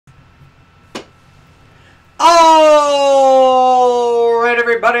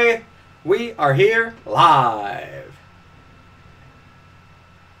everybody. We are here live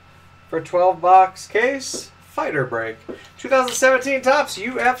for 12 box case fighter break. 2017 Topps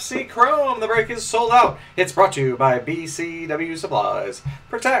UFC Chrome. The break is sold out. It's brought to you by BCW Supplies.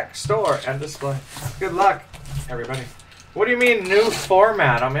 Protect, store, and display. Good luck, everybody. What do you mean new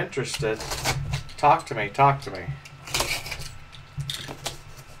format? I'm interested. Talk to me. Talk to me.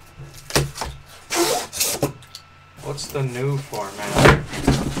 What's the new format?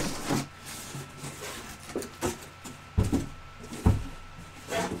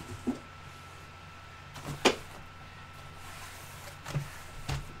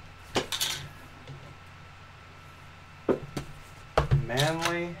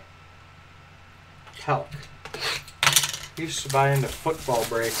 Manly Pelk. Used to buy into football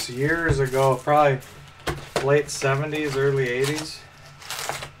breaks years ago, probably late 70s, early 80s.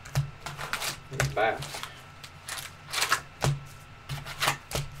 Look at that.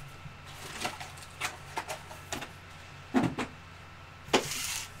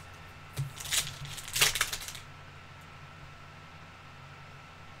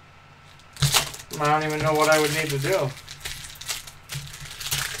 I don't even know what I would need to do.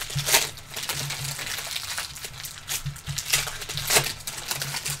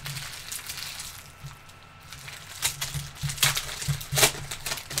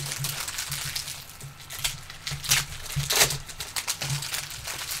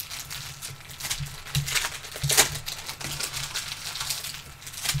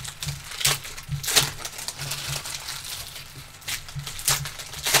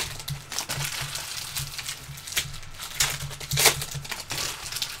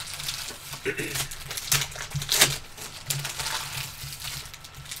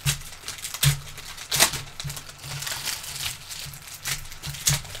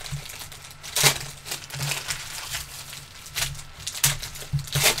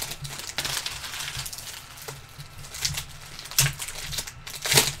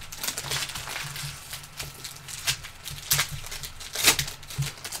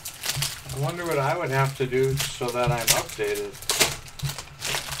 I wonder what I would have to do so that I'm updated.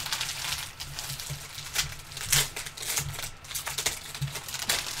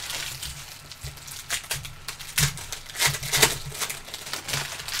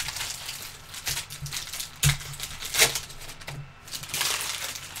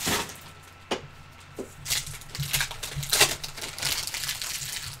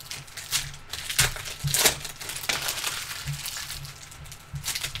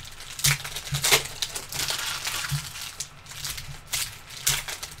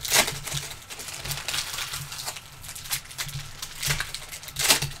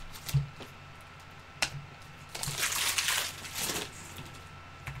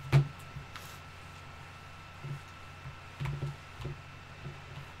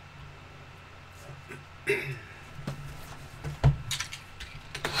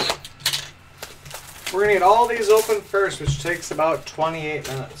 We're going to get all these open first, which takes about 28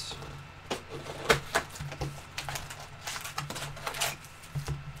 minutes.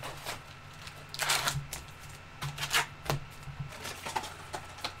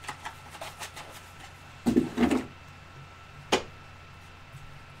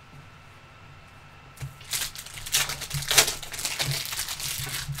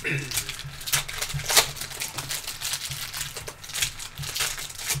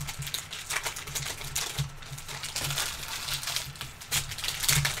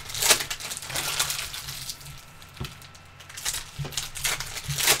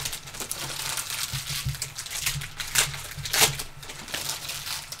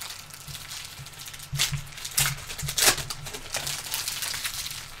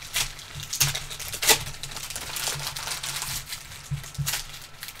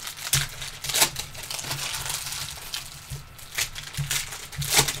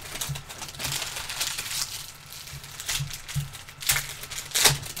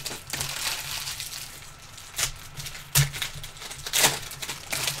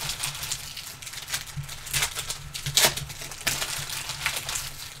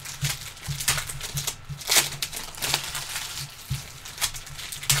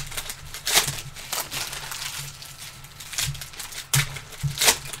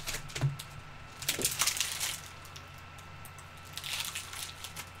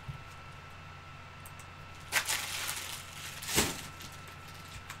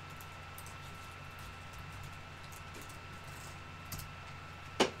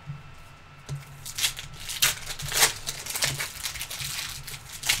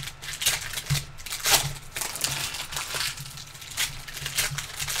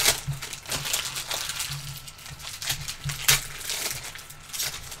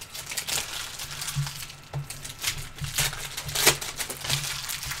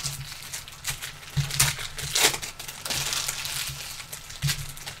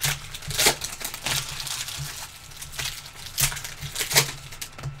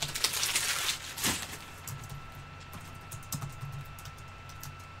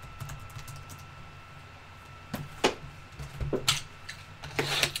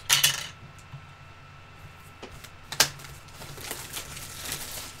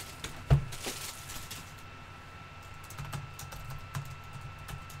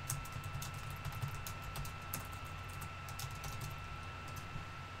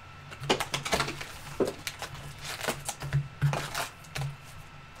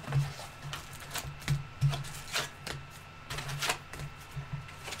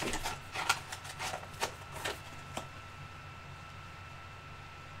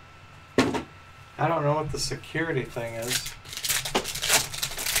 I don't know what the security thing is.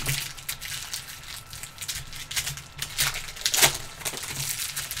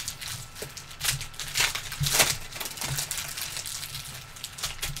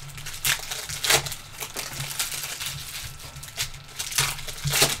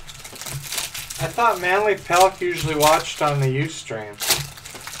 I thought Manly Pelk usually watched on the Ustream.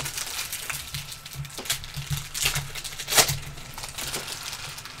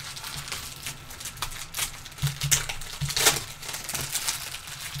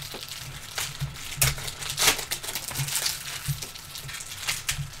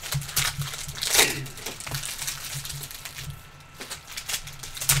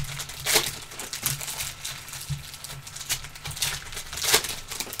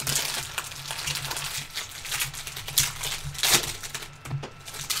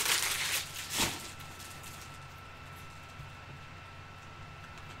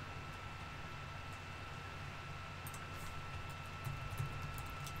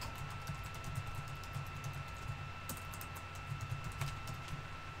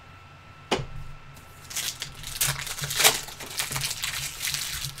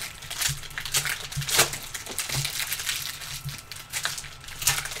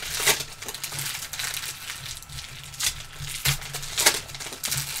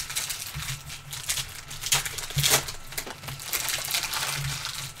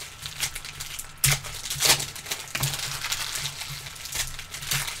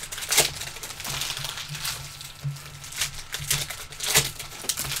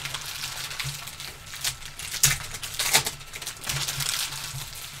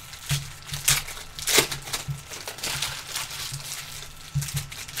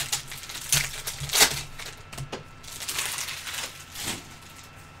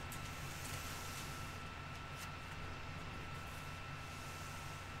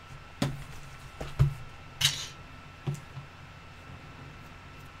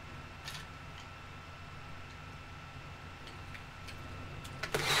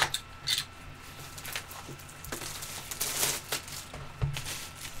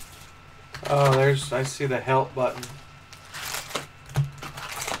 Oh, I see the help button.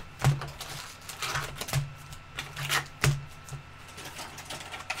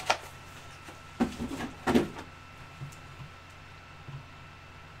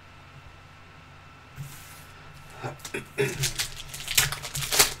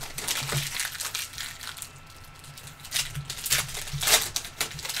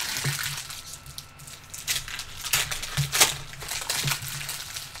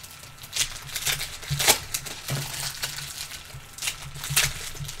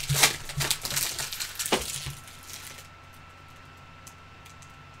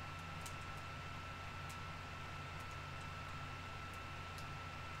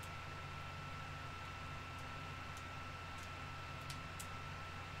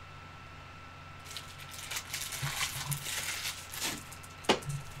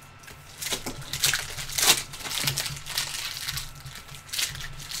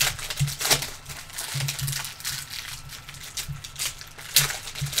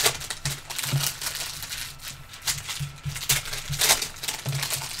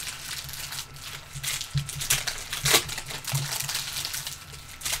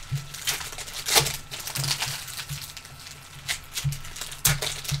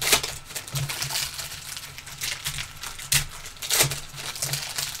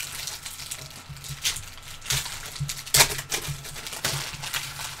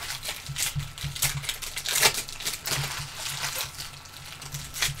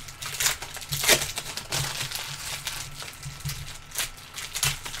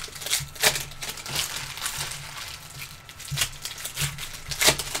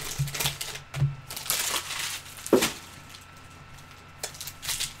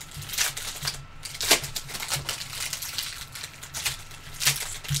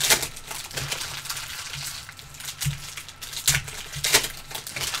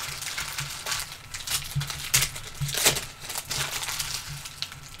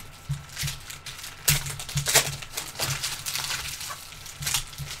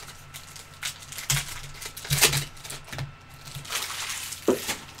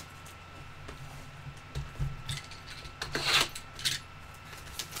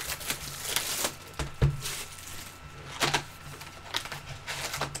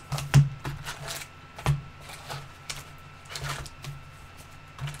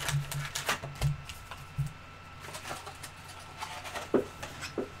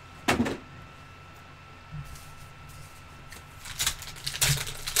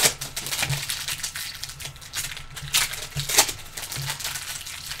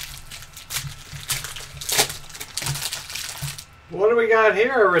 What do we got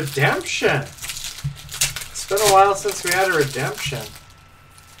here? A redemption. It's been a while since we had a redemption.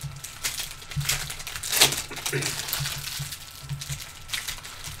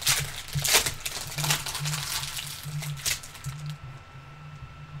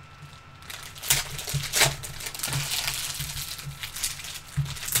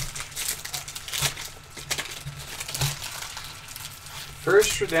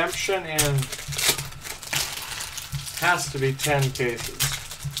 First redemption in has to be 10 cases.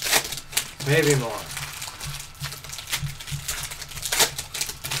 Maybe more.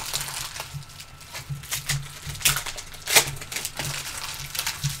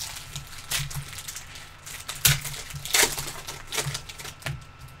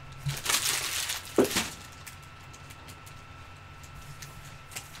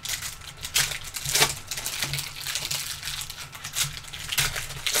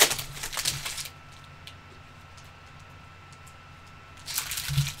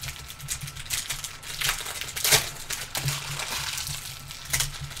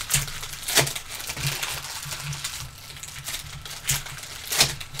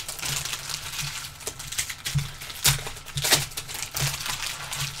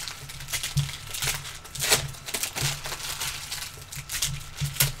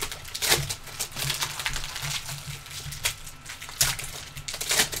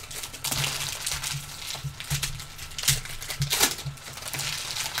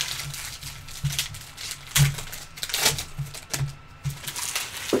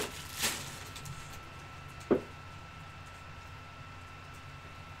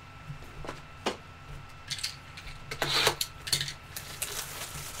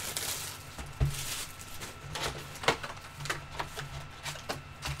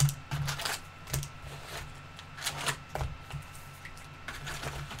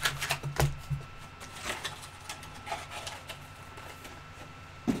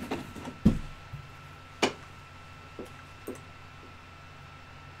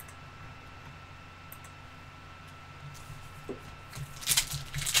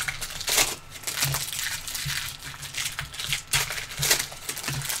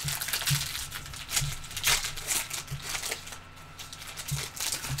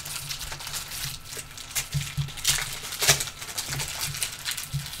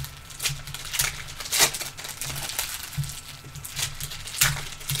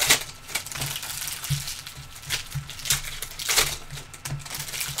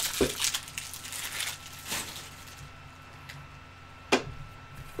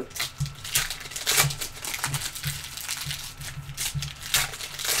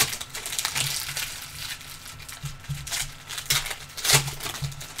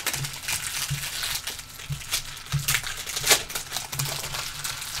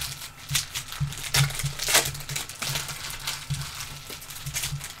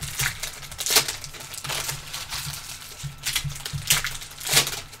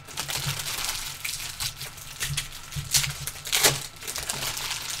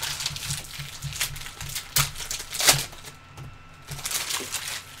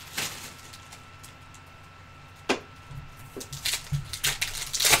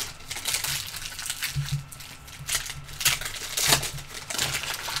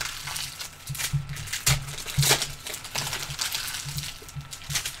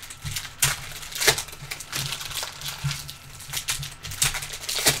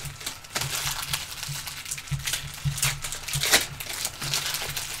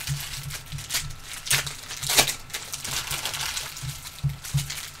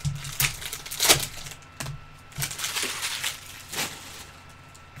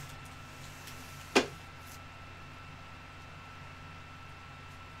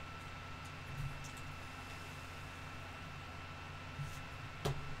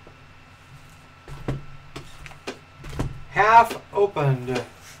 Half opened.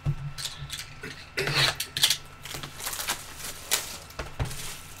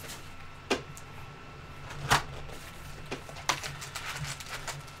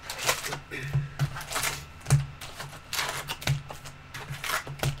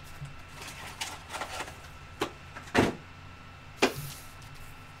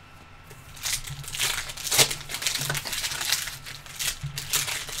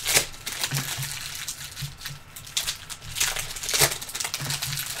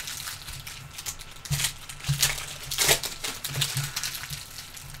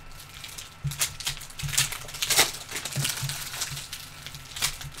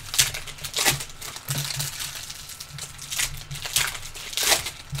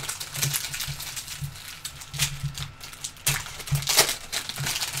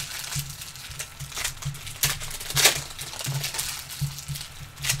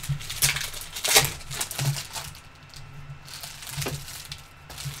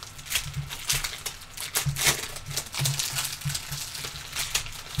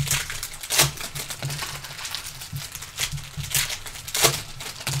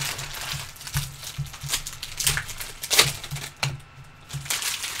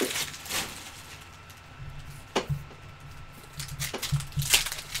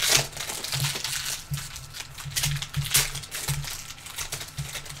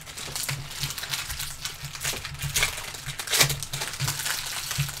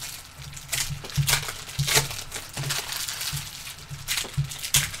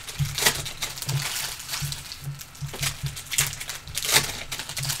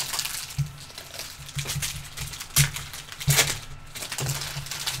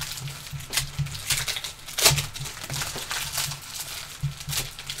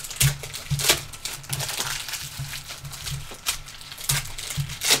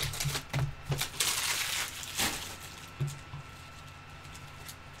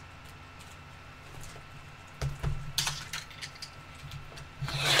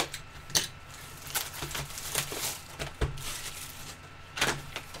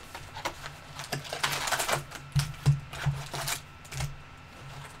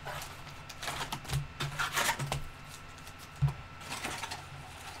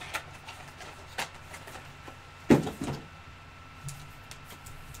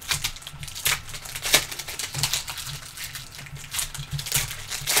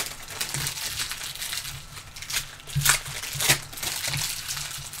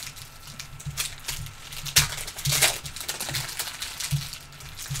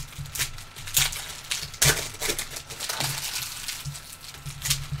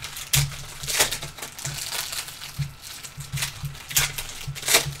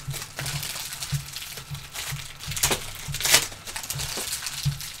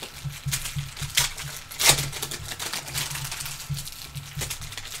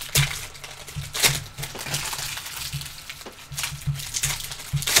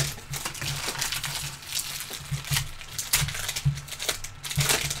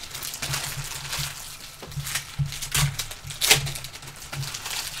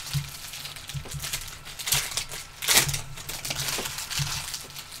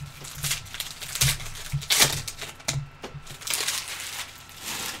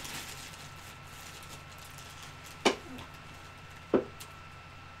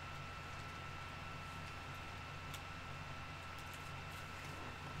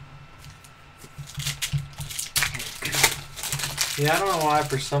 Yeah, I don't know why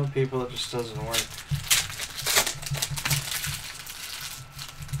for some people it just doesn't work.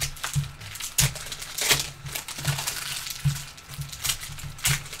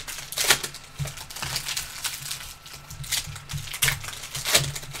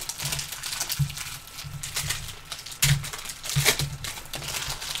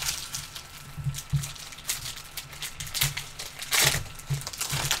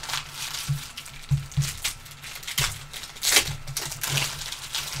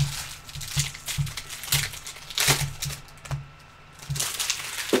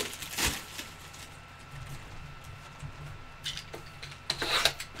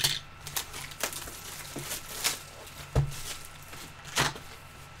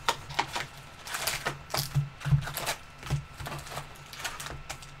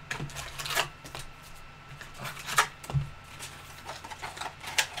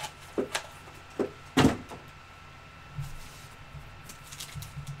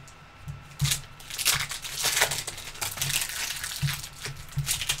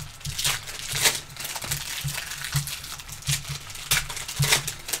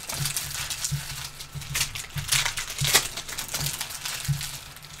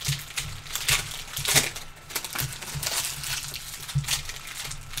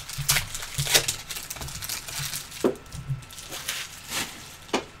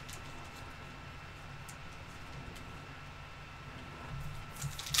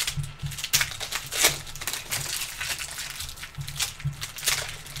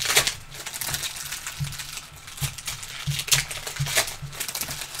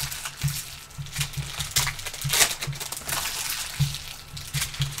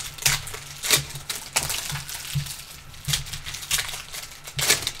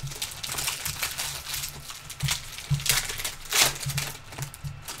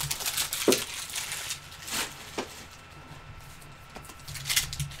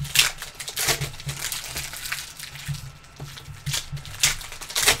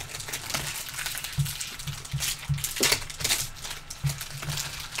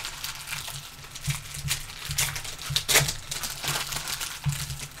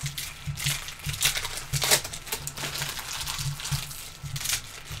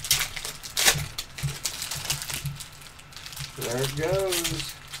 There it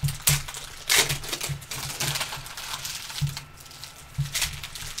goes.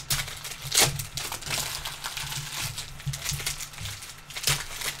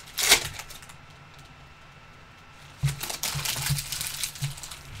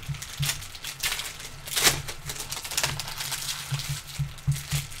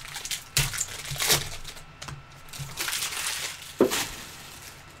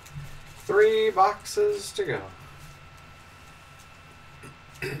 Three boxes to go.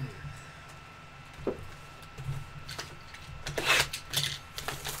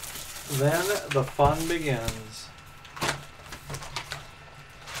 Then the fun begins.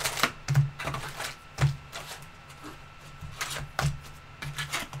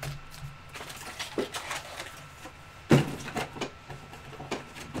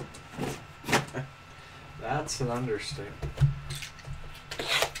 That's an understatement.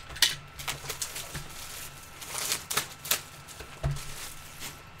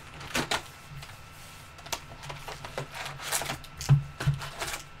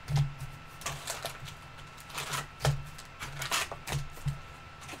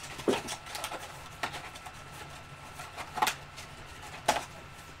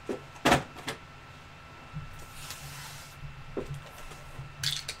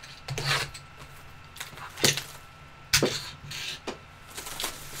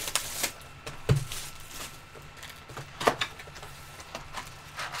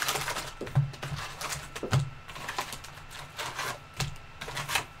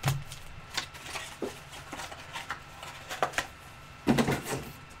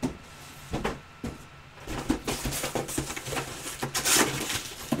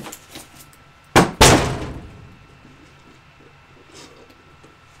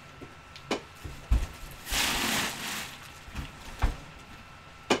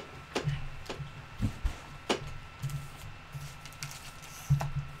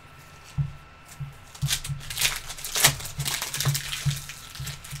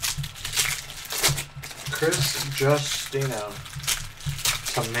 Chris Justino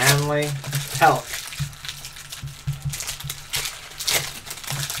to Manly Health.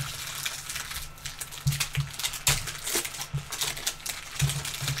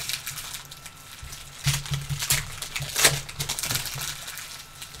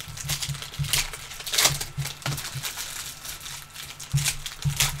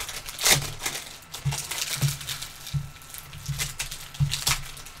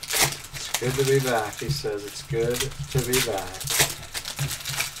 Good to be back, he says. It's good to be back.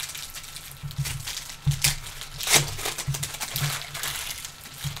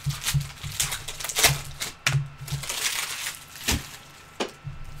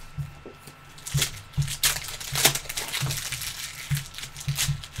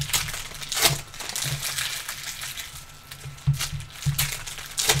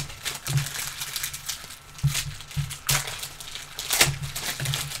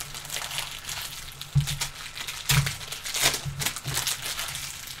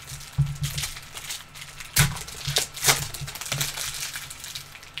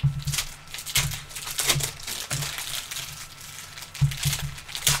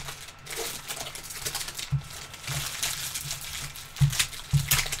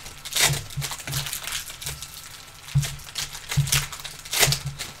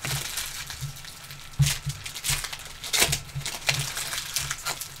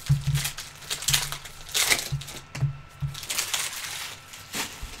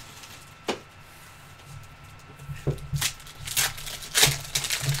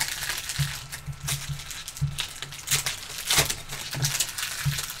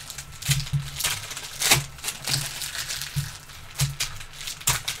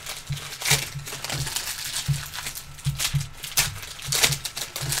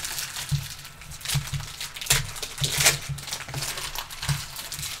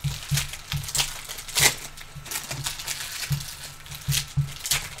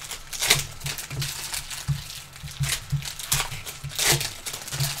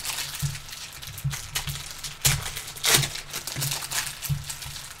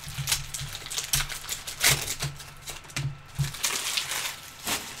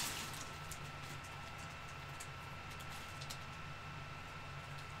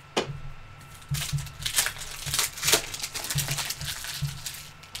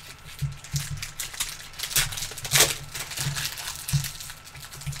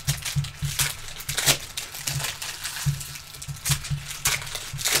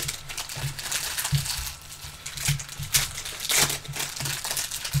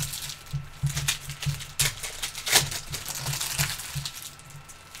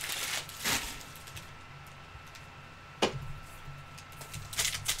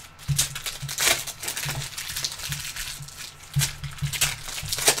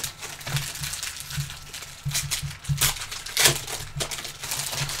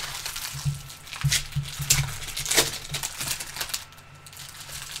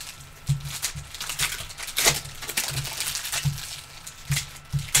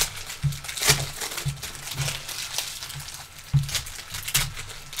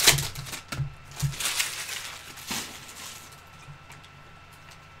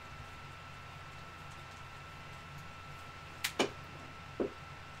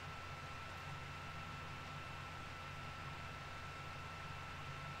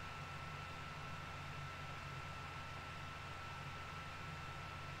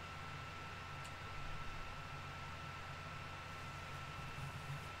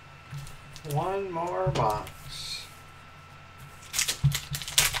 One more box.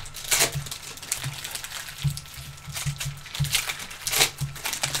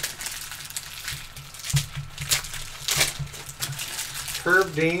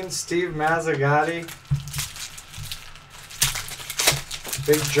 Herb Dean, Steve Mazzagatti,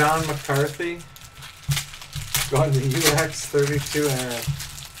 Big John McCarthy, going to UX 32 Aaron.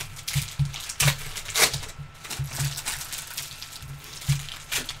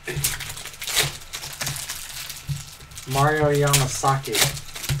 Mario Yamasaki.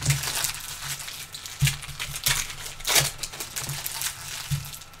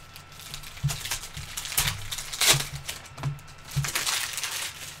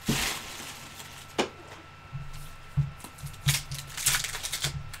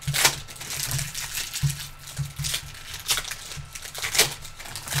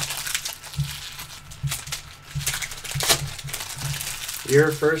 Your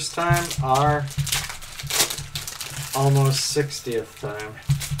first time, our almost 60th time.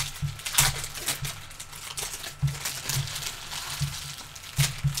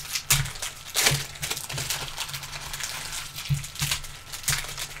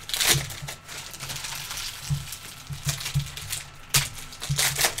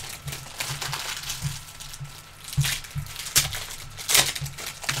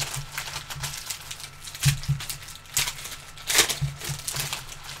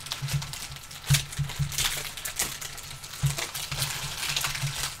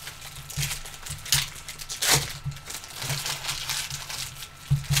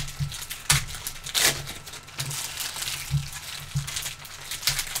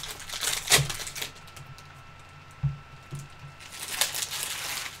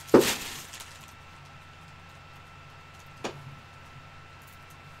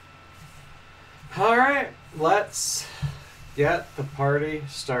 All right, let's get the party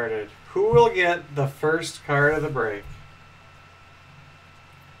started. Who will get the first card of the break?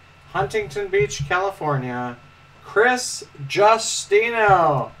 Huntington Beach, California. Chris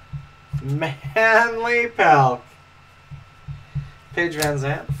Justino. Manly Pelk. Paige Van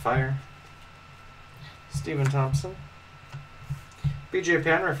Zandt, fire. Stephen Thompson. BJ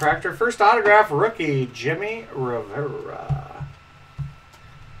Penn, refractor. First autograph, rookie, Jimmy Rivera.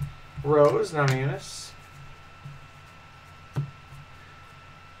 Rose, Namajunas.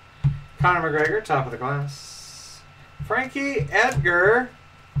 Conor McGregor, top of the class. Frankie Edgar,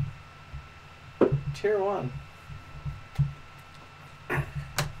 Tier 1.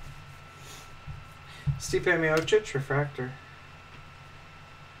 Stipe Miocic, refractor.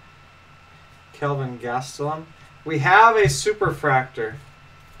 Kelvin Gastelum. We have a superfractor.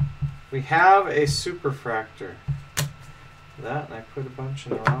 We have a superfractor. That, and I put a bunch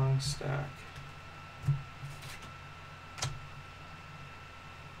in the wrong stack.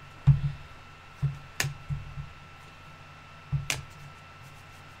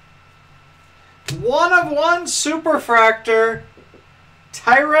 One of one superfractor,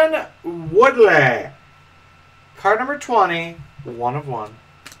 Tyron Woodley. Card number 20, 1 of 1.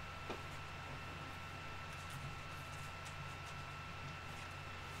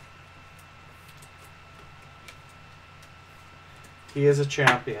 He is a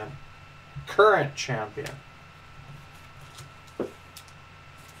champion. Current champion.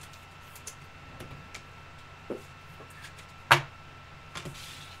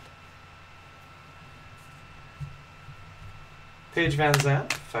 Paige Van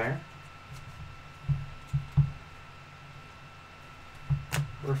Zandt, fire.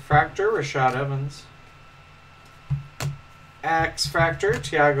 Refractor, Rashad Evans. X-Factor,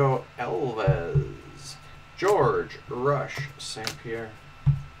 Thiago Alves. George Rush St. Pierre.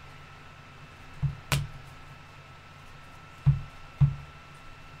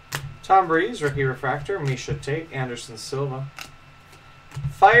 Tom Breeze, rookie refractor. Misha Tate, Anderson Silva.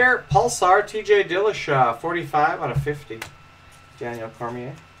 Fire, Pulsar, TJ Dillashaw, 45 out of 50. Daniel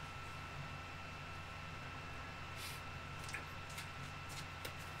Cormier.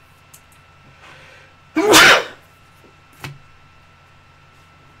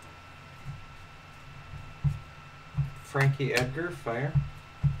 Frankie Edgar, fire.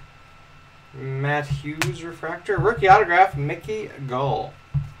 Matt Hughes, refractor. Rookie autograph, Mickey Gull.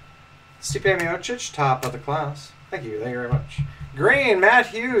 Stipe Miocic, top of the class. Thank you very much. Green, Matt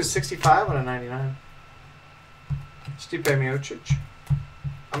Hughes, 65 out of 99. Stipe Miocic.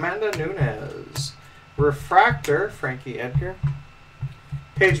 Amanda Nunes. Refractor, Frankie Edgar.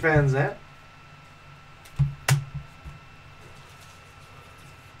 Paige Van Zandt.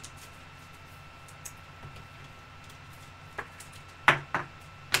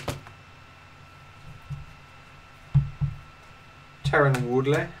 Tyron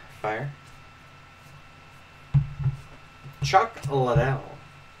Woodley, fire. Chuck Liddell,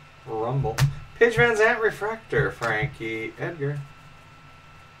 rumble. Paige Van Zandt, refractor, Frankie Edgar.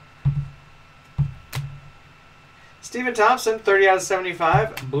 Stephen Thompson, 30 out of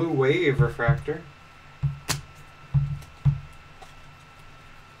 75, blue wave refractor.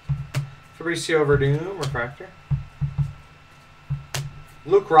 Fabricio Verdum, refractor.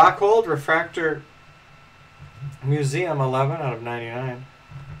 Luke Rockhold, refractor. Museum, 11 out of 99.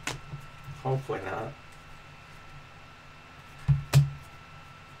 Hopefully not.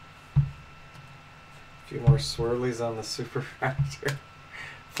 A few more swirlies on the superfractor.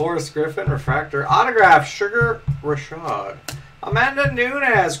 Forrest Griffin, refractor. Autograph, Sugar Rashad. Amanda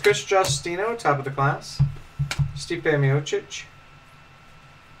Nunes, Chris Justino, top of the class. Stipe Miocic.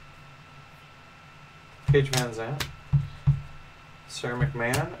 Paige Van Zandt. Sarah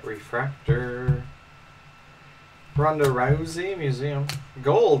McMahon, refractor. Ronda Rousey, Museum.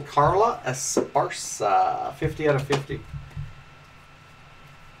 Gold, Carla Esparza, 50 out of 50.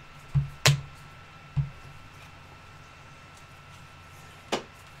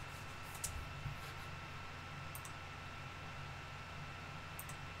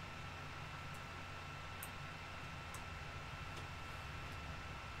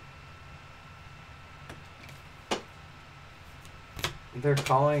 They're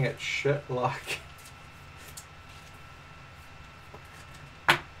calling it shit luck.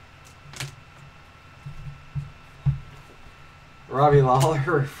 Robbie Lawler,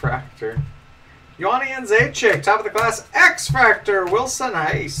 refractor. Ioanni Anzeichik, top of the class. X-Factor, Wilson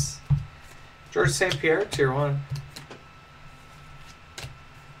Heiss. George St. Pierre, Tier 1.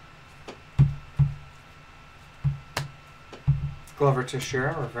 Glover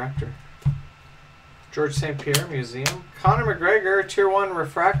Teixeira, refractor. George St. Pierre Museum. Conor McGregor, Tier 1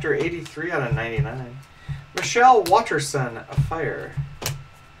 Refractor, 83 out of 99. Michelle Watterson, a Fire.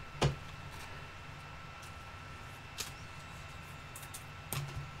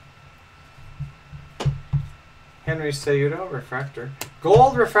 Henry Cejudo, Refractor.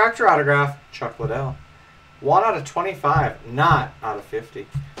 Gold Refractor Autograph, Chuck Liddell. 1 out of 25, not out of 50.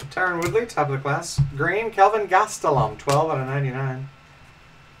 Tyron Woodley, top of the class. Green, Kelvin Gastelum, 12 out of 99.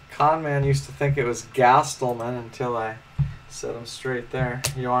 Conman used to think it was Gastelman until I set him straight there.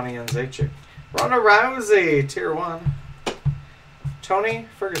 Ioanni Jędrzejczyk. Ronda Rousey, Tier 1. Tony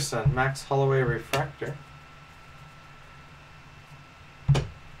Ferguson, Max Holloway Refractor.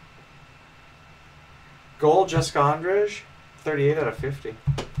 Gold, Jessica Andrej, 38 out of 50.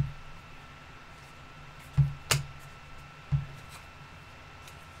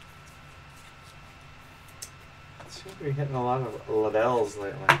 Seem to be hitting a lot of Liddells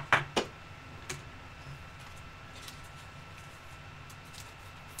lately.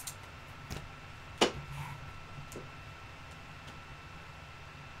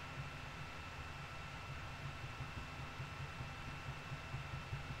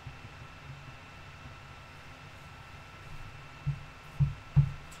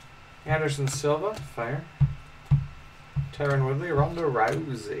 Anderson Silva, Fire. Tyron Woodley, Ronda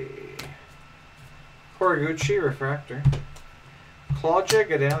Rousey. Horiguchi, Refractor. Claudia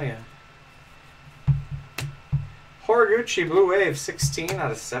Gadelha. Horiguchi, Blue Wave, 16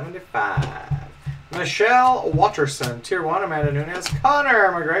 out of 75. Michelle Watterson, Tier 1, Amanda Nunes.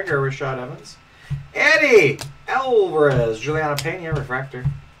 Conor McGregor, Rashad Evans. Eddie Alvarez, Juliana Pena, Refractor.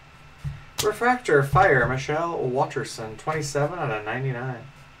 Refractor, Fire, Michelle Watterson, 27 out of 99.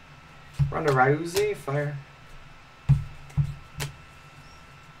 Ronda Rousey, Fire.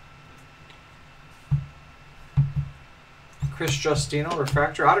 Chris Justino,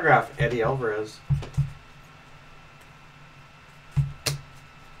 Refractor Autograph, Eddie Alvarez.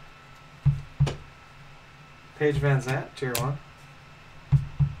 Paige Van Zandt, Tier 1.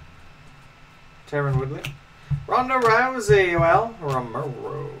 Tyron Woodley. Ronda Rousey, well,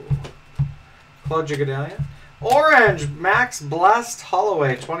 Romero. Claudia Gadelha. Orange, Max Blessed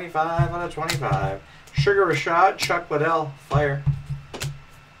Holloway, 25 out of 25. Sugar Rashad, Chuck Liddell, Fire.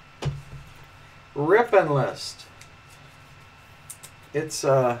 Rippin' List. It's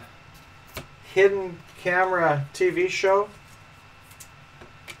a hidden camera TV show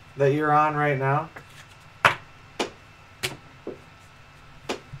that you're on right now.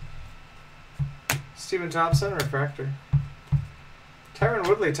 Stephen Thompson, Refractor. Tyron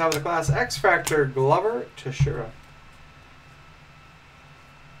Woodley, top of the class. X Factor, Glover Teixeira.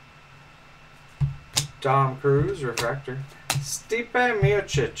 Dom Cruz, Refractor. Stipe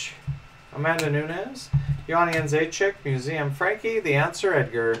Miocic. Amanda Nunes. Ioanni Jędrzejczyk, Museum. Frankie, The Answer,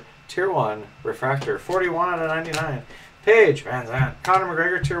 Edgar. Tier 1, Refractor. 41 out of 99. Paige Van Zandt. Conor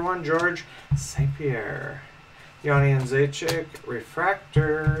McGregor, Tier 1. George St. Pierre. Ioanni Jędrzejczyk,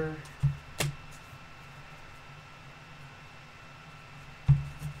 Refractor.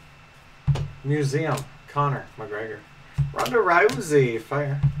 Museum, Conor McGregor. Ronda Rousey,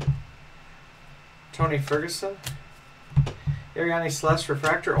 Fire. Tony Ferguson. Ariane Celeste,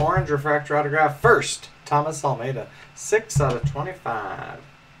 Refractor. Orange, Refractor Autograph. First, Thomas Almeida. 6 out of 25.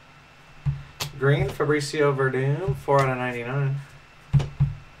 Green, Fabricio Verdum. 4 out of 99.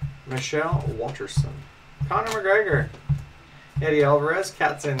 Michelle Watterson. Conor McGregor. Eddie Alvarez,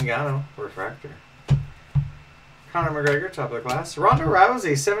 Kat Zingano, Refractor. Conor McGregor, top of the class. Ronda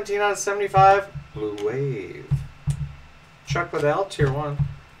Rousey, 17 out of 75. Blue Wave. Chuck Liddell, Tier 1.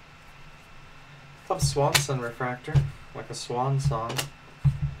 Club Swanson, Refractor. Like a swan song.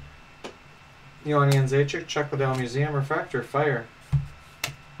 Ioanni Jędrzejczyk, Chuck Liddell Museum, Refractor, Fire.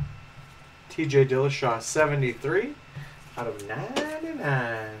 TJ Dillashaw, 73 out of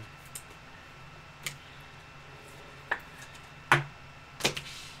 99.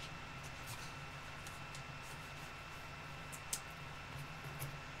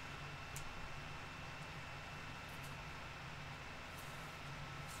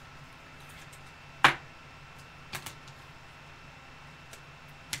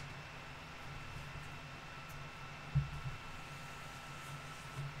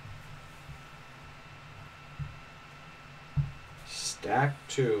 Stack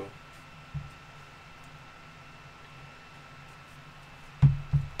 2.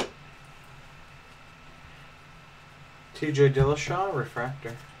 TJ Dillashaw,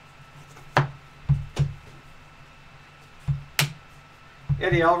 Refractor.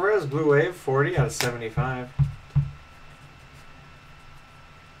 Eddie Alvarez, Blue Wave, 40 out of 75.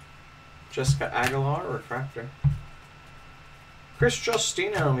 Jessica Aguilar, Refractor. Chris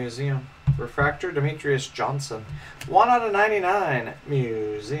Justino, Museum. Refractor, Demetrius Johnson. 1 out of 99,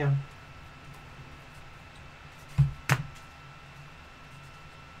 Museum.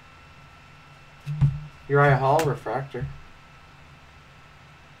 Uriah Hall, Refractor.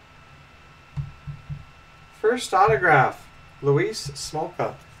 First autograph, Luis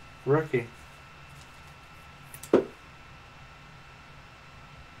Smolka, rookie.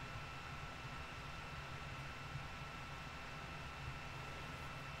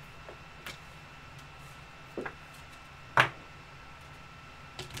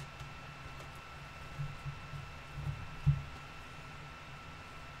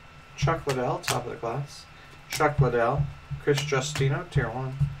 Chuck Liddell, top of the class. Chuck Liddell, Chris Justino, tier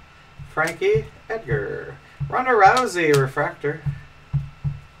 1. Frankie Edgar. Ronda Rousey, refractor.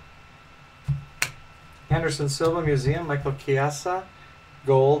 Anderson Silva, Museum. Michael Chiesa,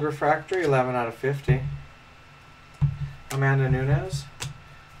 gold refractor, 11 out of 50. Amanda Nunes.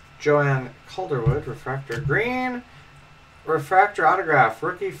 Joanne Calderwood, refractor. Green, refractor autograph,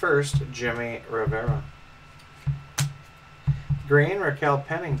 rookie first, Jimmy Rivera. Green, Raquel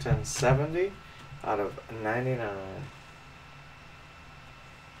Pennington, 70 out of 99.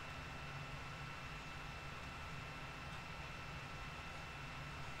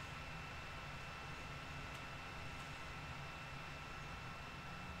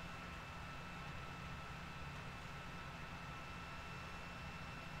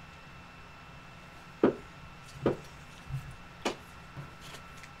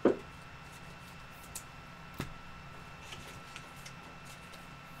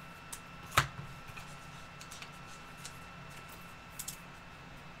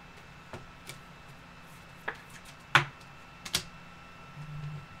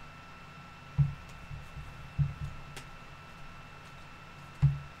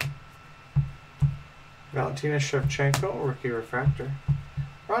 Valentina Shevchenko, rookie refractor.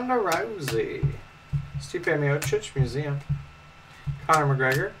 Ronda Rousey. Stipe Miocic, Museum. Conor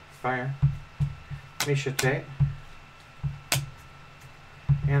McGregor, fire. Misha Tate.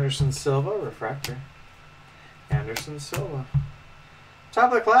 Anderson Silva, refractor. Anderson Silva.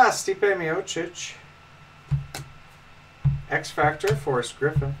 Top of the class, Stipe Miocic. X Factor, Forrest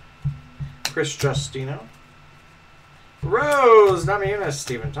Griffin. Chris Justino. Rose Namajunas,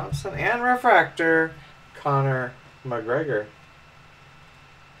 Stephen Thompson. And refractor, Conor McGregor.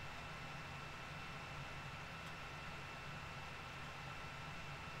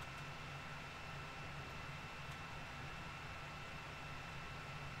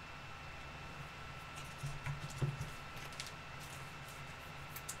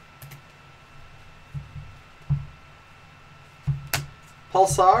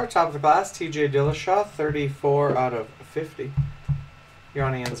 Pulsar, top of the class, TJ Dillashaw, 34 out of 50.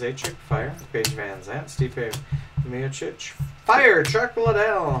 Yanni Nzechik, fire. Paige Van Zandt, Stipe Miocic, fire. Chuck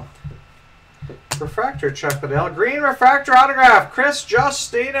Liddell. Refractor, Chuck Liddell. Green refractor autograph, Chris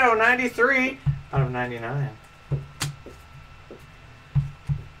Justino, 93 out of 99.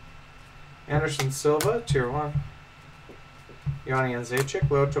 Anderson Silva, tier 1. Yanni Nzechik,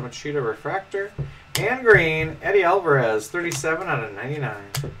 Lyoto Machida refractor. And green, Eddie Alvarez, 37 out of 99.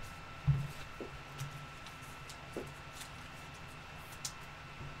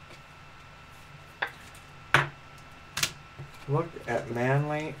 Look at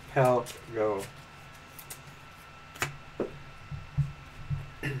Manly Pelt go.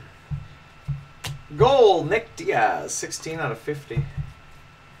 Gold, Nick Diaz, 16 out of 50.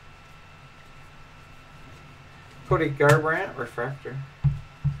 Cody Garbrandt, refractor.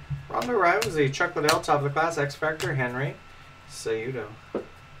 Ronda Rousey, Chuck Liddell, top of the class, X Factor, Henry Cejudo.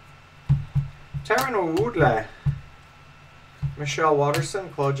 Tyron Woodley. Michelle Watterson,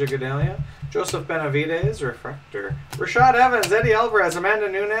 Claudia Gadelia. Joseph Benavidez, refractor. Rashad Evans, Eddie Alvarez, Amanda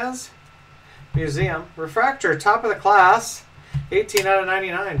Nunes, Museum. Refractor, top of the class, 18 out of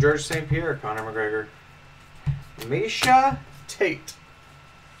 99, George St. Pierre, Conor McGregor. Misha Tate.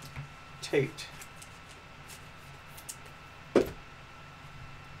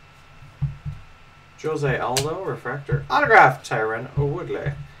 Jose Aldo, refractor. Autograph, Tyron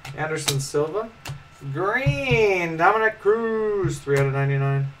Woodley. Anderson Silva. Green, Dominic Cruz, 3 out of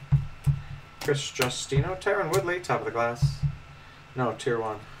 99. Chris Justino, Tyron Woodley, top of the class. No, tier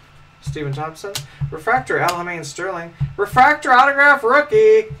 1. Stephen Thompson. Refractor, Aljamain Sterling. Refractor autograph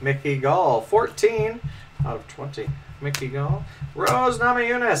rookie, Mickey Gall, 14 out of 20. Mickey Gall. Rose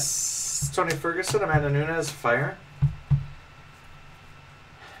Namajunas, Tony Ferguson, Amanda Nunes, fire.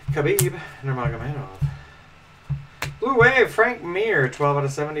 Khabib Nurmagomedov. Blue Wave, Frank Mir, 12 out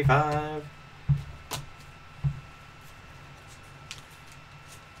of 75.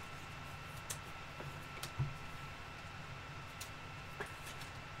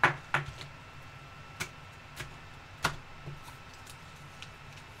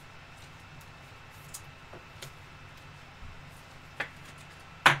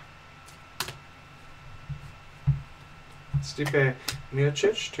 Stipe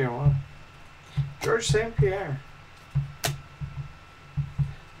Miocic, tier 1. George St. Pierre.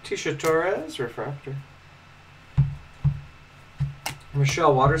 Tisha Torres, refractor.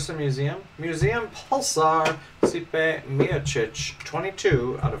 Michelle Watterson, Museum. Museum Pulsar, Stipe Miocic,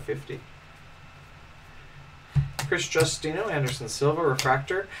 22 out of 50. Chris Justino, Anderson Silva,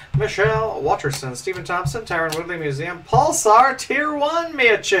 refractor. Michelle Watterson, Stephen Thompson, Tyron Woodley, Museum Pulsar, tier 1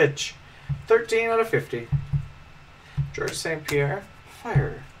 Miocic, 13 out of 50. George St. Pierre,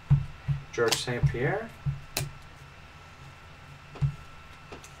 fire. George St. Pierre.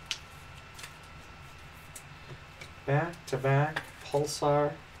 Back to back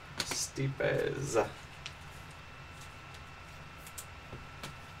Pulsar Stipes.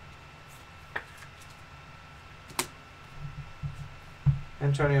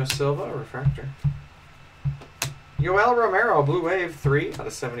 Antonio Silva, refractor. Yoel Romero, Blue Wave, 3 out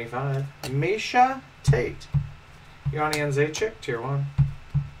of 75. Misha Tate. Yanni Nzechik, tier 1.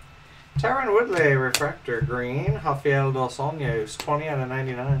 Tyron Woodley, refractor, green. Rafael Dos Anjos, 20 out of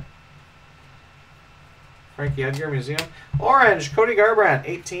 99. Frankie Edgar, Museum. Orange, Cody Garbrandt,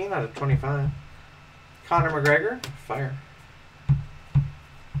 18 out of 25. Conor McGregor, fire.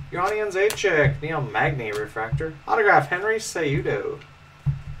 Yanni Nzechik, Neil Magny, refractor. Autograph, Henry Cejudo.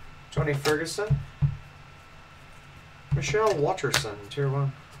 Tony Ferguson. Michelle Watterson, tier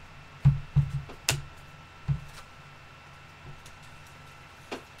 1.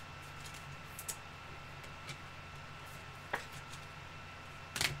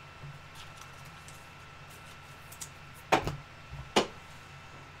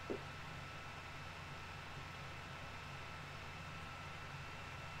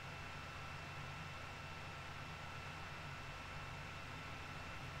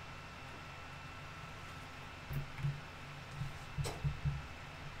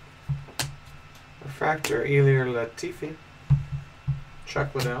 Refractor, Elir Latifi.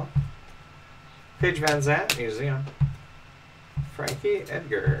 Chuck Liddell. Paige Van Zandt, Museum. Frankie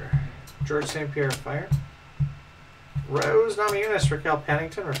Edgar. George St. Pierre, fire. Rose Namajunas, Raquel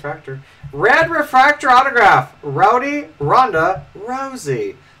Pennington, refractor. Red refractor autograph, Rowdy Ronda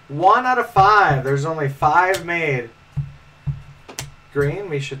Rousey. 1 out of 5. There's only 5 made. Green,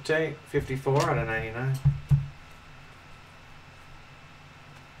 Misha Tate, 54 out of 99.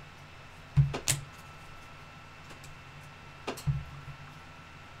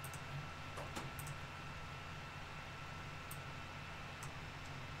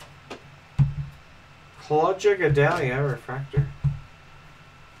 Claudia Gadelia, refractor.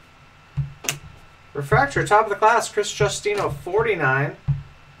 Refractor, top of the class, Chris Justino, 49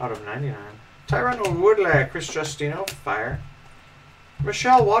 out of 99. Tyron Woodley, Chris Justino, fire.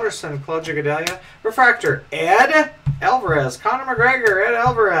 Michelle Watterson, Claudia Gadelia. Refractor, Ed Alvarez. Conor McGregor, Ed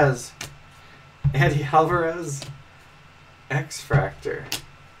Alvarez. Eddie Alvarez, X-Fractor.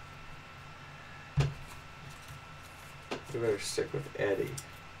 We better stick with Eddie.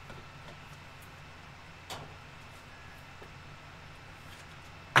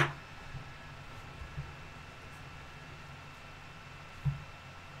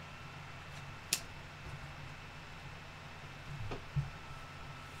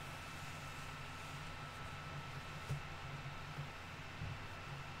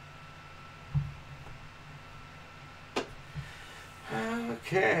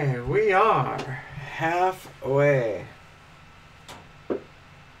 Okay, we are halfway.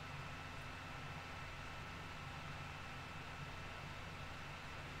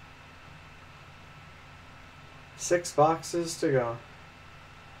 Six boxes to go.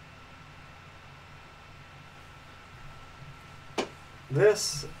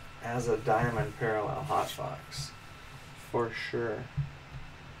 This has a diamond parallel hot box, for sure.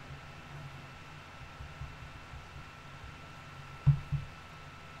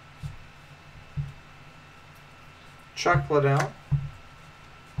 Chuck Liddell.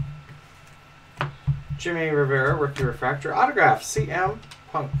 Jimmy Rivera, rookie refractor. Autograph, CM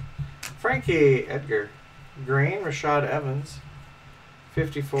Punk. Frankie Edgar. Green, Rashad Evans.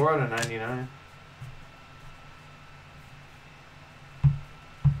 54 out of 99.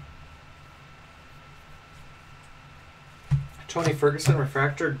 Tony Ferguson,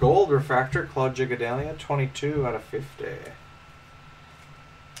 refractor. Gold refractor, Claudia Gadelia. 22 out of 50.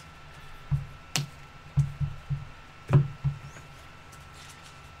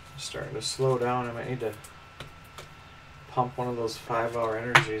 Starting to slow down. I might need to pump one of those 5-hour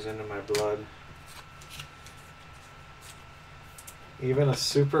energies into my blood. Even a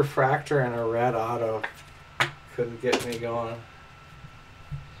super fractor and a red auto couldn't get me going.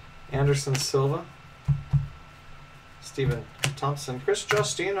 Anderson Silva. Stephen Thompson. Chris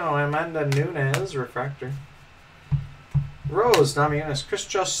Justino. Amanda Nunes, refractor. Rose, Namajunas, Chris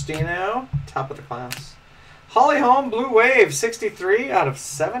Justino, top of the class. Holly Holm, Blue Wave, 63 out of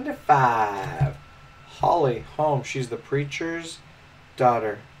 75. Holly Holm, she's the preacher's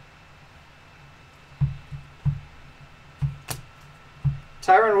daughter.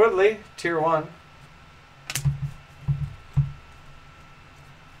 Tyron Woodley, Tier 1.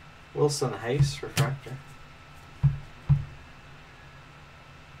 Wilson Heiss, refractor.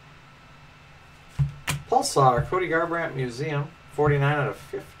 Pulsar, Cody Garbrandt Museum, 49 out of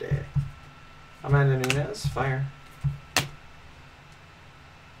 50. Amanda Nunes, fire.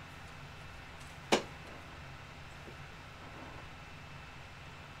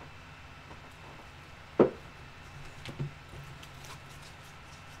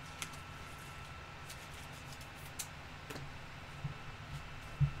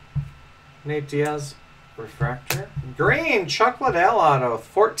 Nate Diaz, refractor. Green, Chuck Liddell auto,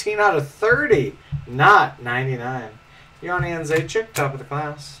 14 out of 30, not 99. Yanni Zajic, top of the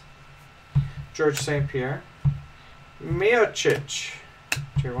class. George St. Pierre. Miocic,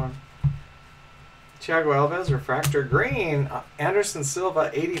 Tier 1. Thiago Alves, refractor. Green, Anderson Silva,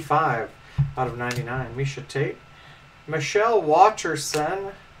 85 out of 99. Misha Tate. Michelle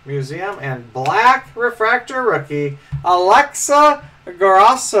Watterson, Museum. And black refractor rookie, Alexa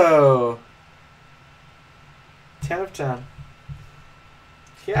Garasso. 10 of 10.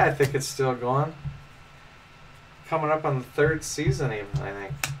 Yeah, I think it's still going. Coming up on the 3rd season even, I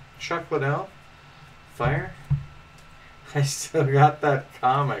think. Chuck Liddell. Fire. I still got that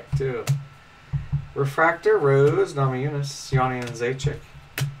comic, too. Refractor, Rose, Namajunas, Yanni and Zajic.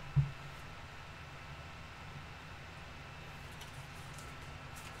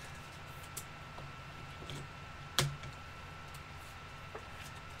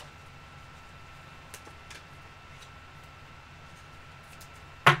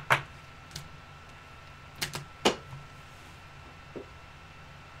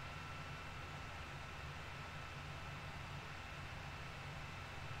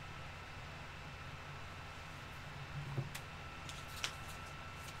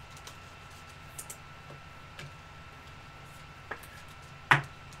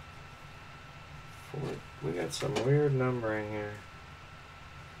 We got some weird numbering here.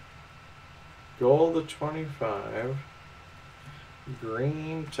 Gold to 25.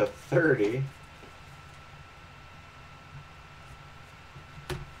 Green to 30.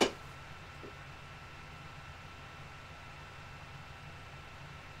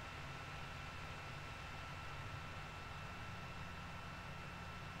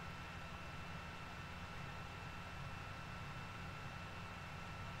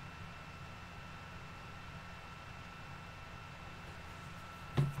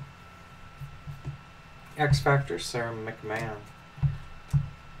 X Factor, Sarah McMahon.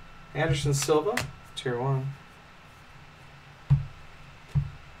 Anderson Silva, Tier 1.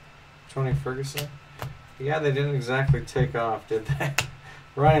 Tony Ferguson. Yeah, they didn't exactly take off, did they?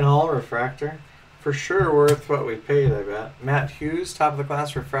 Ryan Hall, refractor. For sure worth what we paid, I bet. Matt Hughes, top of the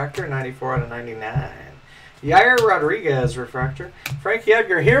class refractor, 94 out of 99. Yair Rodriguez, refractor. Frankie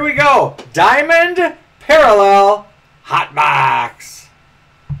Edgar, here we go. Diamond Parallel Hot Box.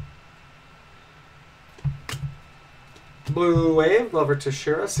 Blue Wave, Glover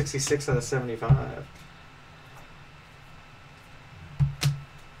Teixeira, 66 out of 75.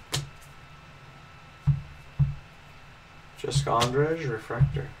 Jessica Andrej,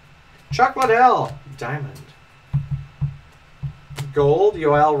 refractor. Chuck Liddell, diamond. Gold,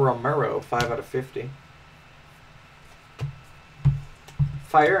 Yoel Romero, 5 out of 50.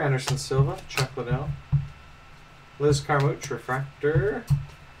 Fire, Anderson Silva, Chuck Liddell. Liz Carmouche, refractor.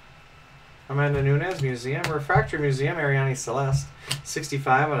 Amanda Nunes, Museum. Refractor Museum, Ariane Celeste,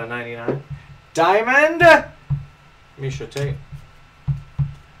 65 out of 99. Diamond, Misha Tate.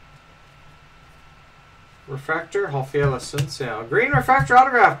 Refractor, Halfiel Asuncion. Green refractor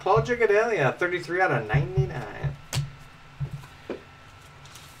autograph, Paul Gigadelia, 33 out of 99.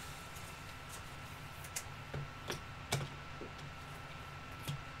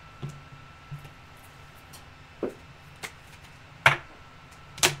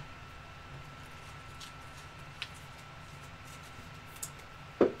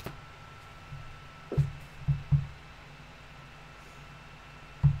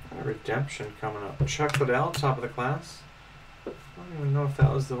 Redemption coming up. Chuck Liddell, top of the class. I don't even know if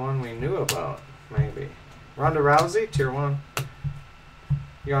that was the one we knew about. Maybe. Ronda Rousey, Tier 1.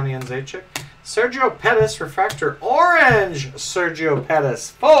 Yanni Zajic. Sergio Pettis, refractor. Orange Sergio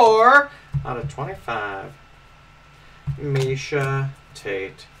Pettis, 4 out of 25. Misha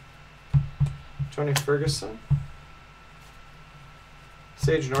Tate. Tony Ferguson.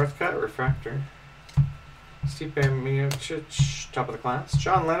 Sage Northcutt, refractor. Stipe Miocic, top of the class.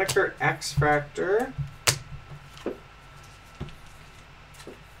 John Lineker, X-Factor.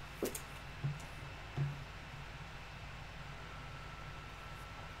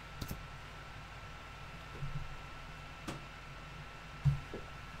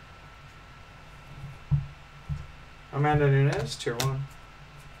 Amanda Nunes, Tier 1.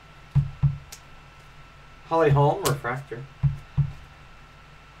 Holly Holm, Refractor.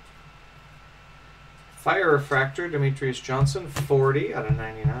 Fire Refractor, Demetrius Johnson, 40 out of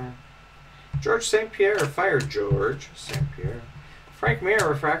 99. George St. Pierre, Fire George St. Pierre. Frank Mir,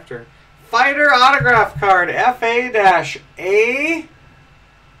 Refractor. Fighter Autograph Card, FA-AN.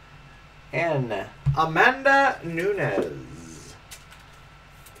 Amanda Nunes.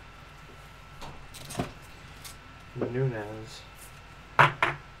 Nunes.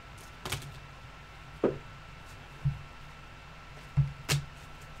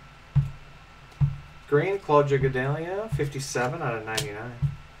 Green, Claudia Gadelia, 57 out of 99.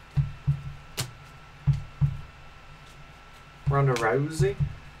 Ronda Rousey.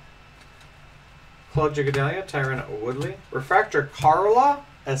 Claudia Gadelia, Tyron Woodley. Refractor, Carla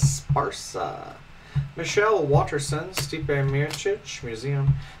Esparza. Michelle Watterson, Stipe Miocic,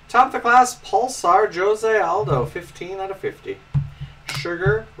 Museum. Top of the class, Pulsar, Jose Aldo, 15 out of 50.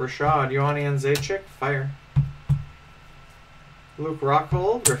 Sugar, Rashad, Ioanni Zacic, Fire. Luke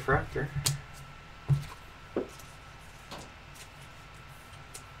Rockhold, Refractor.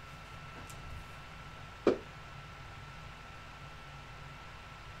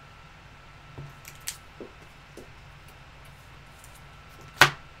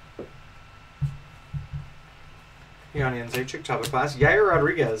 Ioanni Zacic, top of the class. Yair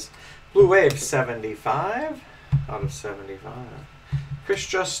Rodriguez, Blue Wave, 75 out of 75. Chris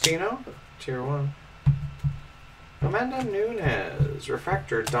Justino, Tier 1. Amanda Nunes,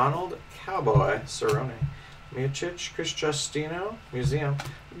 Refractor, Donald Cowboy, Cerrone. Miocic, Chris Justino, Museum.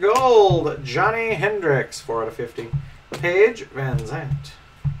 Gold, Johnny Hendricks, 4 out of 50. Paige Van Zandt.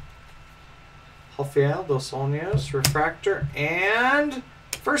 Rafael Dos Anjos, Refractor. And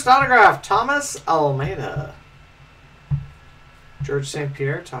first autograph, Thomas Almeida. George St.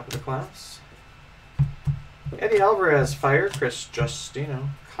 Pierre, top of the class. Eddie Alvarez, Fire. Chris Justino.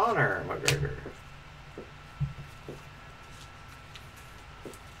 Conor McGregor.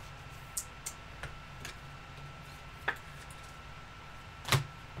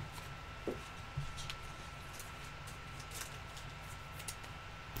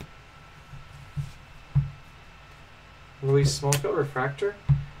 Luis Smolka, Refractor.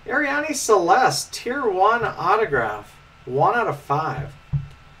 Ariane Celeste, Tier 1 autograph. 1 out of 5.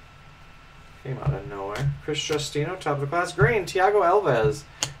 Came out of nowhere. Chris Justino, top of the class. Green, Thiago Alves,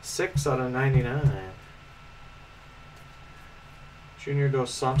 6 out of 99. Junior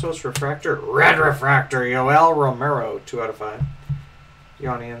Dos Santos, Refractor. Red Refractor, Yoel Romero, 2 out of 5.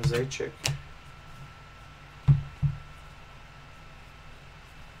 Ioanni Zacic.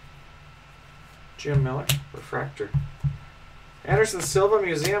 Jim Miller, Refractor. Anderson Silva,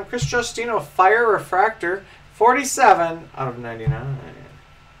 Museum. Chris Justino, Fire Refractor, 47 out of 99.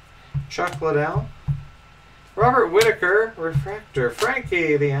 Chuck Liddell. Robert Whitaker, Refractor.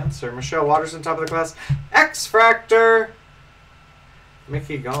 Frankie, the answer. Michelle Watterson, top of the class. X-Fractor.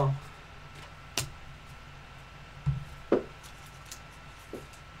 Mickey Gall.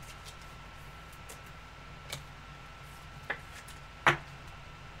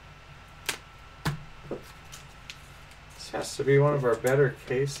 This has to be one of our better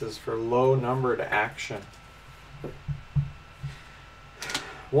cases for low-numbered action.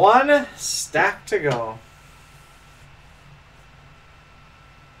 1 stack to go.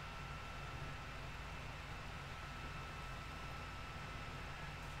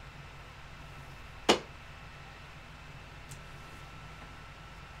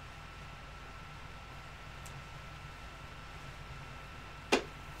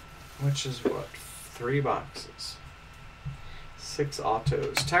 Which is what? 3 boxes. 6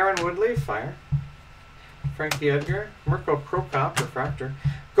 autos. Tyron Woodley, Fire. Frankie Edgar. Mirko Prokop, Refractor.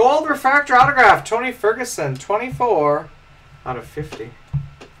 Gold Refractor autograph, Tony Ferguson, 24 out of 50.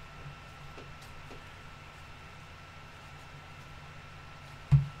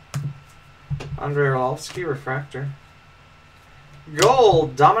 Andrei Arlovsky, Refractor.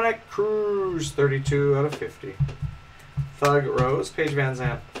 Gold, Dominic Cruz, 32 out of 50. Thug Rose, Paige Van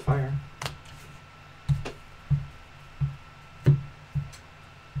Zandt, Fire.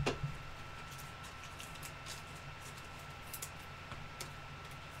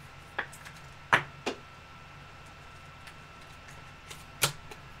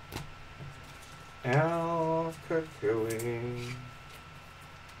 Al Kakui.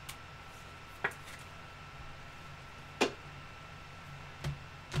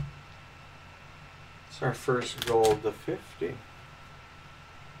 It's our first gold to 50.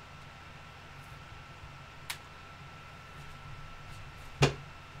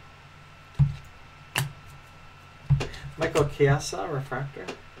 Michael Chiesa, refractor.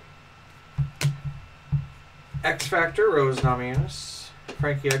 X Factor, Rose Namajunas.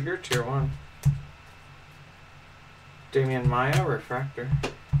 Frankie Edgar, Tier 1. Damian Maya, refractor.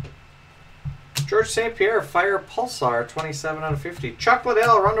 George St. Pierre, Fire Pulsar, 27 out of 50. Chuck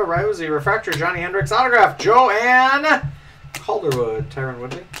Liddell, Ronda Rousey, refractor. Johnny Hendricks, autograph. Joanne Calderwood, Tyron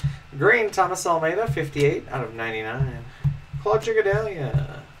Woodley. Green, Thomas Almeida, 58 out of 99. Claude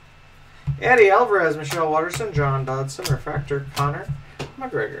Gigadelia. Eddie Alvarez, Michelle Watterson, John Dodson, refractor. Connor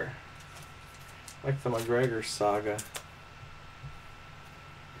McGregor. Like the McGregor saga.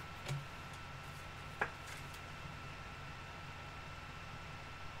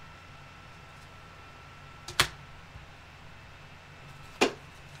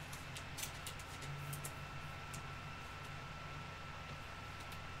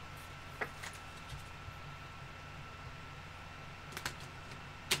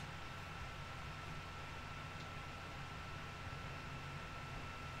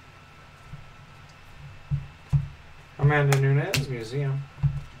 Amanda Nunes, Museum.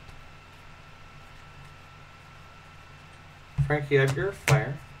 Frankie Edgar,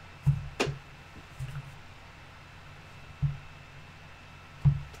 Fire.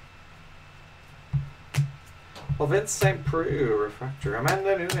 Well, Vince St. Preux, refractor.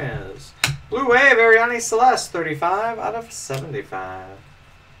 Amanda Nunes. Blue Wave, Ariane Celeste, 35 out of 75.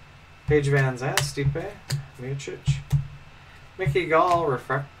 Paige Van Zandt, Stipe Miocic. Mickey Gall,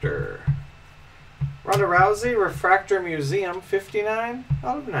 refractor. Ronda Rousey, Refractor Museum, 59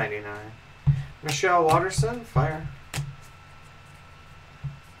 out of 99. Michelle Watterson, Fire.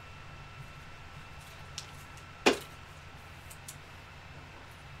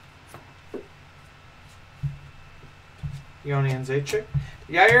 Yoni and Zacic.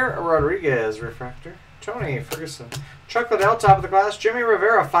 Yair Rodriguez, refractor. Tony Ferguson. Chuck Liddell, top of the class. Jimmy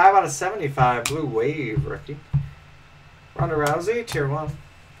Rivera, 5 out of 75. Blue Wave, rookie. Ronda Rousey, Tier 1.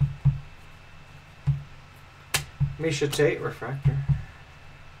 Misha Tate, refractor.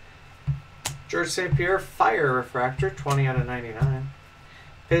 George St. Pierre, Fire, refractor, 20 out of 99.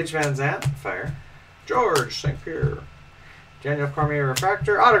 Paige Van Zandt, Fire. George St. Pierre. Daniel Cormier,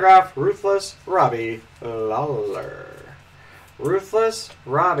 refractor. Autograph, Ruthless Robbie Lawler. Ruthless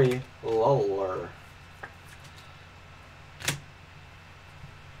Robbie Lawler.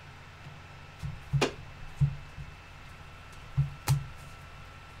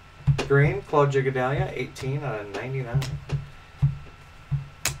 Green, Claude Gigadelia, 18 out of 99.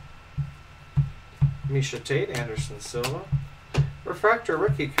 Misha Tate, Anderson Silva. Refractor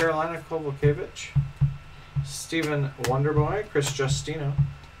rookie, Carolina Kovalevich. Stephen Wonderboy, Chris Justino.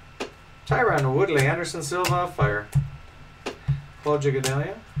 Tyron Woodley, Anderson Silva, Fire. Claude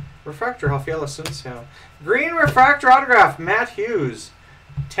Gigadelia. Refractor, Rafaela Sunsao. Green refractor autograph, Matt Hughes.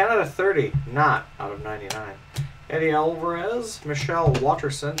 10 out of 30, not out of 99. Eddie Alvarez, Michelle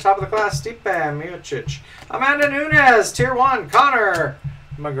Watterson. Top of the class, Stipe Miocic. Amanda Nunes, Tier 1, Connor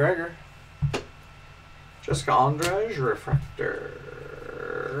McGregor. Jessica Andrade, refractor.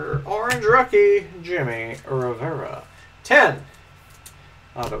 Orange rookie, Jimmy Rivera. 10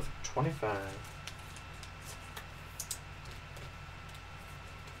 out of 25.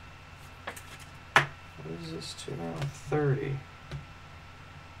 What is this to now? 30.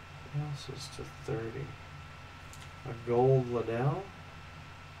 What else is to 30? A gold Liddell?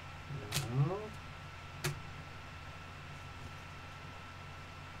 No.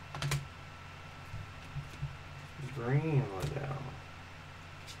 Green Liddell.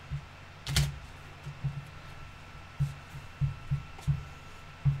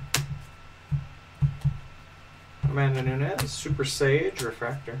 Amanda Nunes, Super Sage,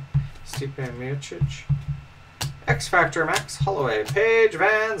 refractor. Stipe Miocic. X Factor, Max Holloway. Paige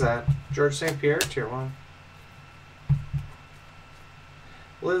Van Zandt. George St. Pierre, Tier 1.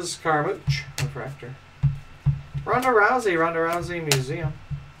 Liz Carmouche, refractor. Ronda Rousey Museum.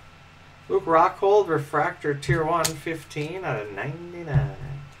 Luke Rockhold, refractor, Tier 1, 15 out of 99.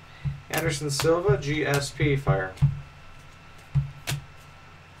 Anderson Silva, GSP, Fire.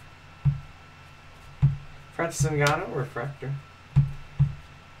 Francis Ngannou, refractor.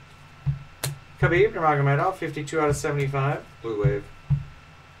 Khabib Nurmagomedov, 52 out of 75, Blue Wave.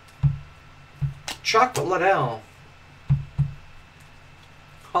 Chuck Liddell.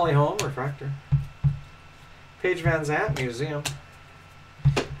 Holly Holm, refractor. Paige Van Zandt, Museum.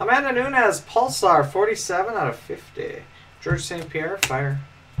 Amanda Nunes, Pulsar, 47 out of 50. George St. Pierre, Fire.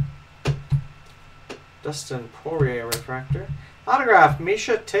 Dustin Poirier, refractor. Autograph,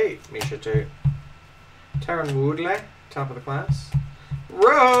 Misha Tate. Tyron Woodley, top of the class.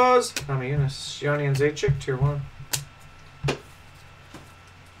 Rose, Tommy Eunice, Yanni and Zacic, tier 1.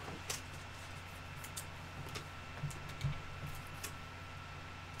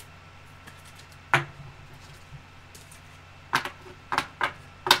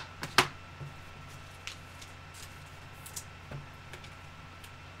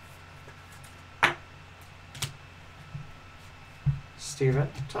 Steven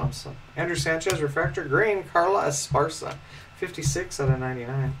Thompson. Andrew Sanchez, refractor. Green, Carla Esparza. 56 out of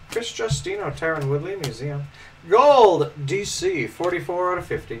 99. Chris Justino, Tyron Woodley, Museum. Gold, DC. 44 out of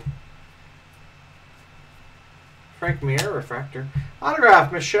 50. Frank Mir, refractor.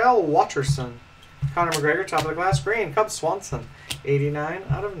 Autograph, Michelle Watterson. Conor McGregor, top of the class. Green, Cub Swanson. 89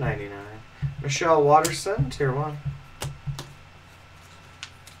 out of 99. Michelle Watterson, tier 1.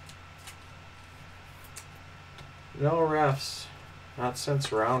 No refs. Not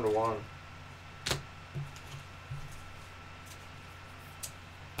since round 1.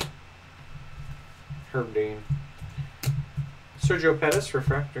 Herb Dean. Sergio Pettis,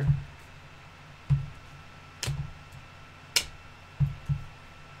 refractor.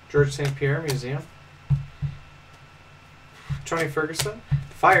 George St. Pierre, Museum. Tony Ferguson.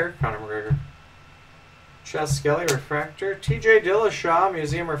 Fire, Conor McGregor. Chas Skelly, refractor. TJ Dillashaw,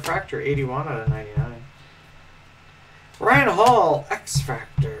 Museum refractor. 81 out of 99. Ryan Hall, X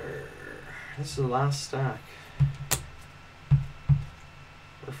Factor. This is the last stack.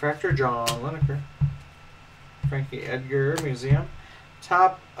 Refractor, John Lineker. Frankie Edgar, Museum.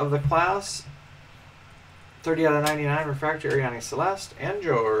 Top of the class, 30 out of 99. Refractor, Ariane Celeste. And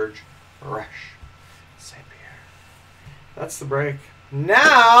George Resch St. Pierre. That's the break.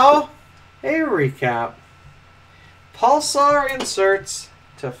 Now, a recap. Pulsar inserts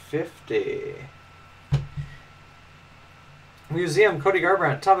to 50. Museum, Cody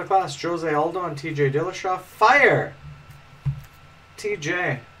Garbrandt. Top of the class, Jose Aldo and TJ Dillashaw. Fire!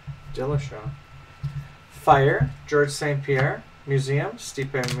 TJ Dillashaw. Fire, George St. Pierre. Museum,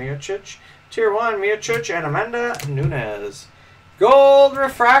 Stipe Miocic. Tier 1, Miocic and Amanda Nunes. Gold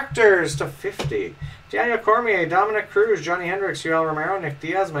refractors to 50. Daniel Cormier, Dominic Cruz, Johnny Hendricks, Yoel Romero, Nick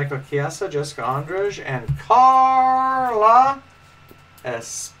Diaz, Michael Chiesa, Jessica Andrade, and Carla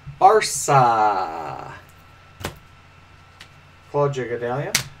Esparza. Claudia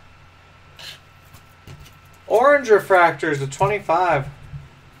Gadelia. Orange refractors to 25.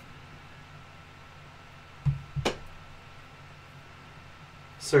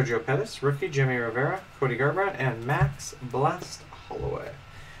 Sergio Pettis, rookie, Jimmy Rivera, Cody Garbrandt, and Max Blast Holloway.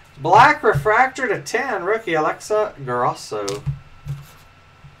 Black refractor to 10, rookie, Alexa Grosso.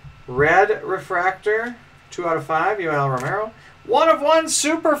 Red refractor, 2 out of 5, Yoel Romero. 1 of 1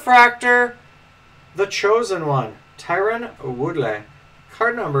 superfractor, the chosen one, Tyron Woodley.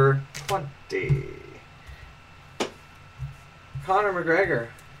 Card number 20. Conor McGregor.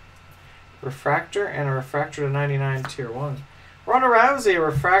 Refractor and a refractor to 99 tier 1. Ronda Rousey, a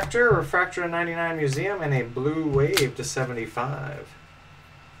refractor to 99 Museum, and a blue wave to 75.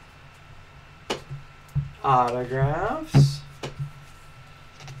 Autographs.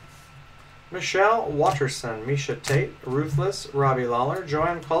 Michelle Watterson, Misha Tate, Ruthless, Robbie Lawler,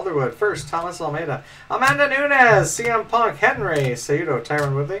 Joanne Calderwood. First, Thomas Almeida, Amanda Nunes, CM Punk, Henry Cejudo,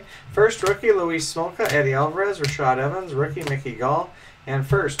 Tyron Woodley. First, rookie Luis Smolka, Eddie Alvarez, Rashad Evans, rookie Mickey Gall, and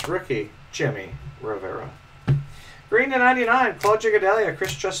first, rookie Jimmy Rivera. Green to 99, Claudia Gadelia,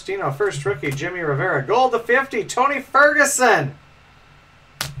 Chris Justino. First, rookie Jimmy Rivera. Gold to 50, Tony Ferguson.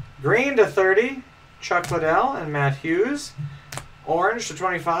 Green to 30, Chuck Liddell and Matt Hughes. Orange to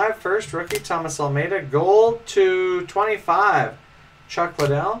 25, first rookie Thomas Almeida. Gold to 25, Chuck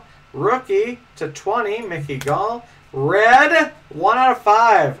Liddell. Rookie to 20, Mickey Gall. Red, 1 out of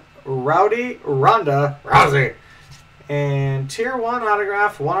 5, Ronda Rousey. And tier 1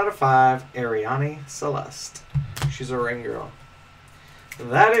 autograph, 1 out of 5, Ariane Celeste. She's a ring girl.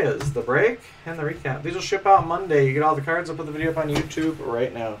 That is the break and the recap. These will ship out Monday. You get all the cards. I'll put the video up on YouTube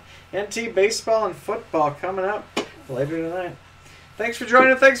right now. NT baseball and football coming up later tonight. Thanks for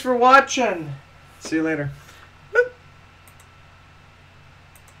joining. Thanks for watching. See you later.